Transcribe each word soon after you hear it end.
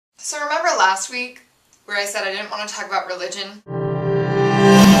So remember last week where I said I didn't want to talk about religion?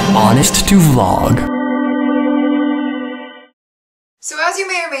 Honest to vlog. So as you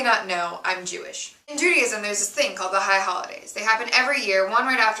may or may not know, I'm Jewish. In Judaism there's this thing called the High Holidays. They happen every year, one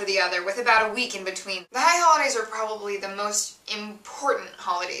right after the other, with about a week in between. The High Holidays are probably the most important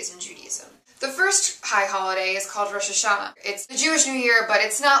holidays in Judaism. The first high holiday is called Rosh Hashanah. It's the Jewish New Year, but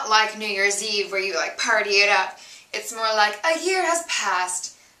it's not like New Year's Eve where you like party it up. It's more like, a year has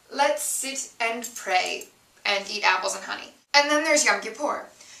passed, let's sit and pray and eat apples and honey. And then there's Yom Kippur.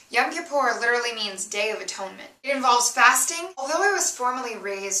 Yom Kippur literally means Day of Atonement. It involves fasting. Although I was formally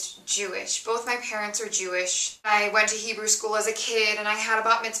raised Jewish, both my parents are Jewish. I went to Hebrew school as a kid and I had a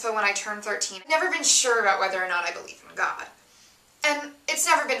bat mitzvah when I turned 13. I've never been sure about whether or not I believe in God. And it's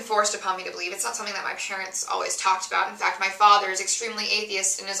never been forced upon me to believe. It's not something that my parents always talked about. In fact, my father is extremely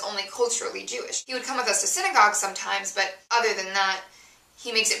atheist and is only culturally Jewish. He would come with us to synagogue sometimes, but other than that,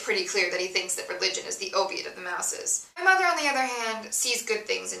 he makes it pretty clear that he thinks that religion is the opiate of the masses. My mother, on the other hand, sees good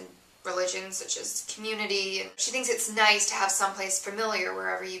things in religion, such as community, and she thinks it's nice to have someplace familiar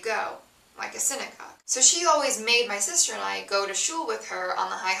wherever you go, like a synagogue. So she always made my sister and I go to shul with her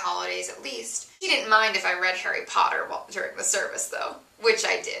on the high holidays at least. She didn't mind if I read Harry Potter during the service though, which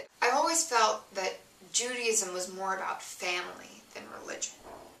I did. I've always felt that Judaism was more about family than religion.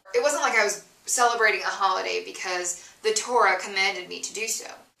 It wasn't like I was celebrating a holiday because the Torah commanded me to do so.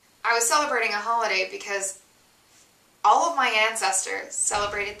 I was celebrating a holiday because all of my ancestors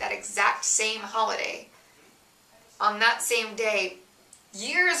celebrated that exact same holiday on that same day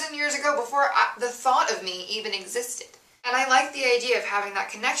years and years ago before the thought of me even existed. And I like the idea of having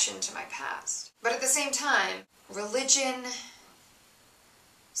that connection to my past. But at the same time, religion,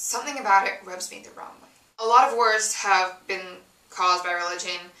 something about it rubs me the wrong way. A lot of wars have been caused by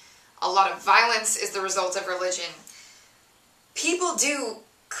religion. A lot of violence is the result of religion. People do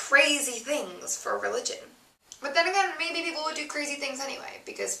crazy things for religion. But then again, maybe people would do crazy things anyway,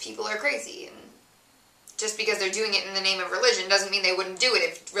 because people are crazy, and just because they're doing it in the name of religion doesn't mean they wouldn't do it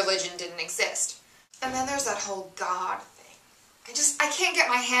if religion didn't exist. And then there's that whole God thing. I can't get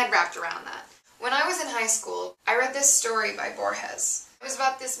my head wrapped around that. When I was in high school, I read this story by Borges. It was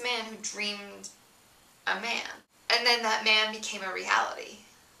about this man who dreamed a man, and then that man became a reality.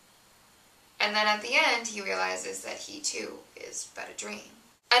 And then at the end, he realizes that he too is but a dream.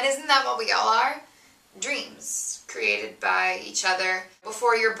 And isn't that what we all are? Dreams created by each other.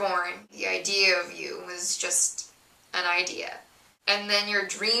 Before you're born, the idea of you was just an idea. And then you're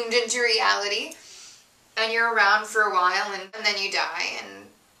dreamed into reality, and you're around for a while, and then you die,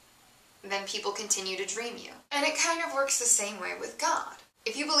 and then people continue to dream you. And it kind of works the same way with God.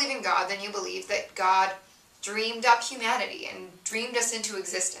 If you believe in God, then you believe that God dreamed up humanity and dreamed us into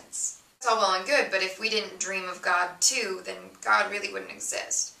existence. It's all well and good, but if we didn't dream of God too, then God really wouldn't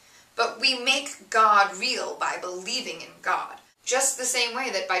exist. But we make God real by believing in God. Just the same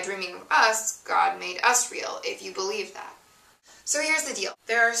way that by dreaming of us, God made us real, if you believe that. So here's the deal.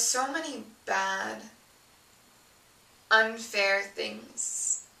 There are so many bad, unfair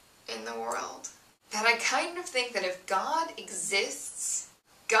things in the world that I kind of think that if God exists,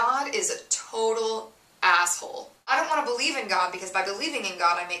 God is a total asshole. I don't want to believe in God because by believing in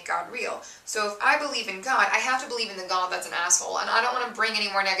God, I make God real. So if I believe in God, I have to believe in the God that's an asshole, and I don't want to bring any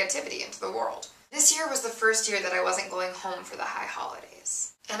more negativity into the world. This year was the first year that I wasn't going home for the high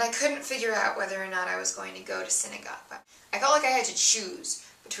holidays. And I couldn't figure out whether or not I was going to go to synagogue. But I felt like I had to choose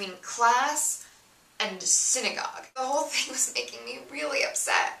between class and synagogue. The whole thing was making me really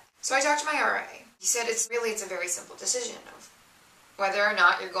upset. So I talked to my RA. He said it's a very simple decision of whether or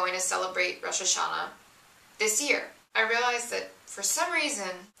not you're going to celebrate Rosh Hashanah this year. I realized that for some reason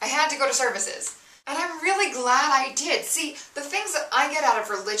I had to go to services. And I'm really glad I did. See, the things that I get out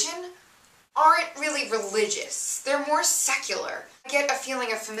of religion aren't really religious. They're more secular. I get a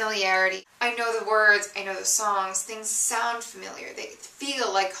feeling of familiarity. I know the words, I know the songs, things sound familiar. They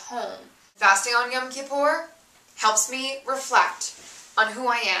feel like home. Fasting on Yom Kippur helps me reflect on who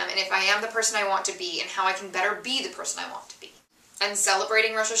I am and if I am the person I want to be and how I can better be the person I want to be. And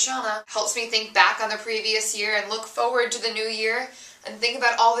celebrating Rosh Hashanah helps me think back on the previous year and look forward to the new year and think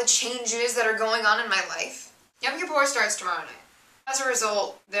about all the changes that are going on in my life. Yom Kippur starts tomorrow night. As a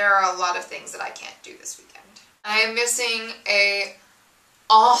result, there are a lot of things that I can't do this weekend. I am missing a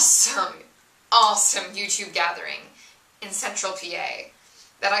awesome YouTube gathering in Central PA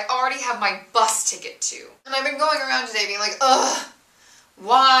that I already have my bus ticket to. And I've been going around today being like, ugh,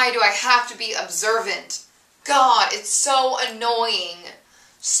 why do I have to be observant? God, it's so annoying.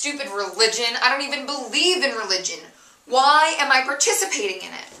 Stupid religion. I don't even believe in religion. Why am I participating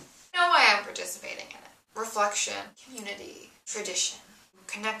in it? I know why I'm participating in it. Reflection, community, tradition.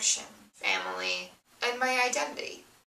 connection, family, and my identity.